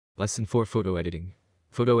Lesson 4: Photo Editing.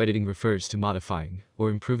 Photo editing refers to modifying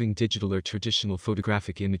or improving digital or traditional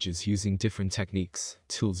photographic images using different techniques,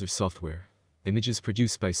 tools or software. Images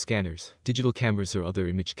produced by scanners, digital cameras or other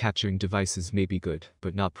image capturing devices may be good,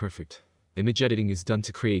 but not perfect. Image editing is done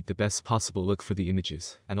to create the best possible look for the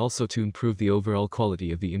images, and also to improve the overall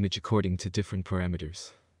quality of the image according to different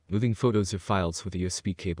parameters. Moving photos or files with a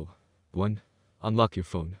USB cable. 1. Unlock your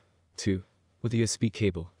phone. 2. With a USB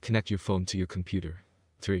cable, connect your phone to your computer.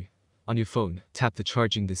 3. On your phone, tap the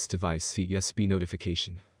Charging this device via USB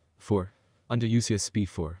notification. 4. Under Use USB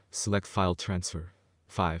 4, select File Transfer.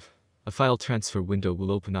 5. A file transfer window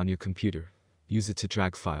will open on your computer. Use it to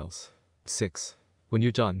drag files. 6. When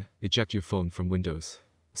you're done, eject your phone from Windows.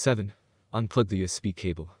 7. Unplug the USB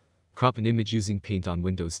cable. Crop an image using Paint on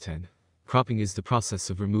Windows 10. Cropping is the process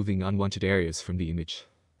of removing unwanted areas from the image.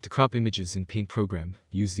 To crop images in Paint program,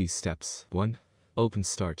 use these steps. 1. Open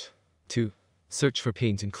Start. 2. Search for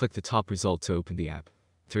Paint and click the top result to open the app.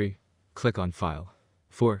 3. Click on File.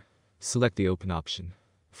 4. Select the Open option.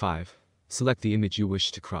 5. Select the image you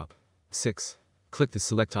wish to crop. 6. Click the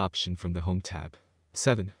Select option from the Home tab.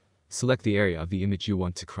 7. Select the area of the image you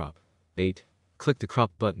want to crop. 8. Click the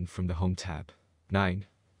Crop button from the Home tab. 9.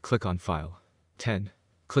 Click on File. 10.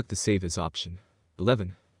 Click the Save As option.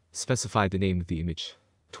 11. Specify the name of the image.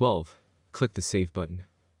 12. Click the Save button.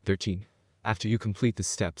 13. After you complete the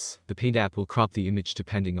steps, the Paint app will crop the image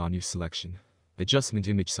depending on your selection. Adjustment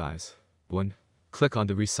Image Size. 1. Click on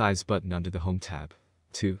the Resize button under the Home tab.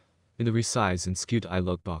 2. In the Resize and Skewed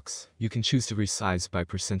dialog box, you can choose to resize by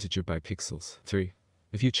percentage or by pixels. 3.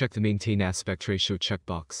 If you check the Maintain Aspect Ratio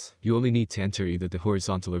checkbox, you only need to enter either the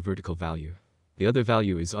horizontal or vertical value. The other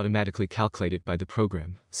value is automatically calculated by the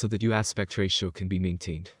program, so that your aspect ratio can be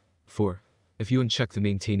maintained. 4. If you uncheck the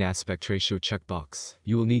Maintain Aspect Ratio checkbox,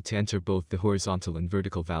 you will need to enter both the horizontal and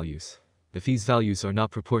vertical values. If these values are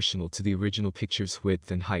not proportional to the original picture's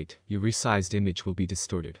width and height, your resized image will be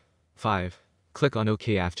distorted. 5. Click on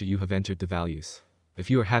OK after you have entered the values.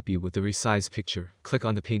 If you are happy with the resized picture, click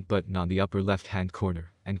on the Paint button on the upper left-hand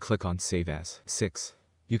corner, and click on Save As. 6.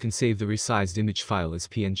 You can save the resized image file as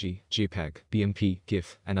PNG, JPEG, BMP,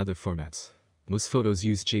 GIF, and other formats. Most photos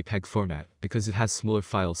use JPEG format because it has smaller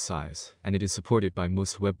file size, and it is supported by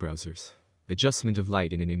most web browsers. Adjustment of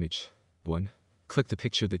light in an image. 1. Click the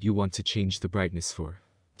picture that you want to change the brightness for.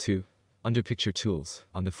 2. Under Picture Tools,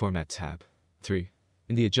 on the Format tab. 3.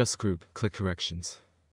 In the Adjust group, click Corrections.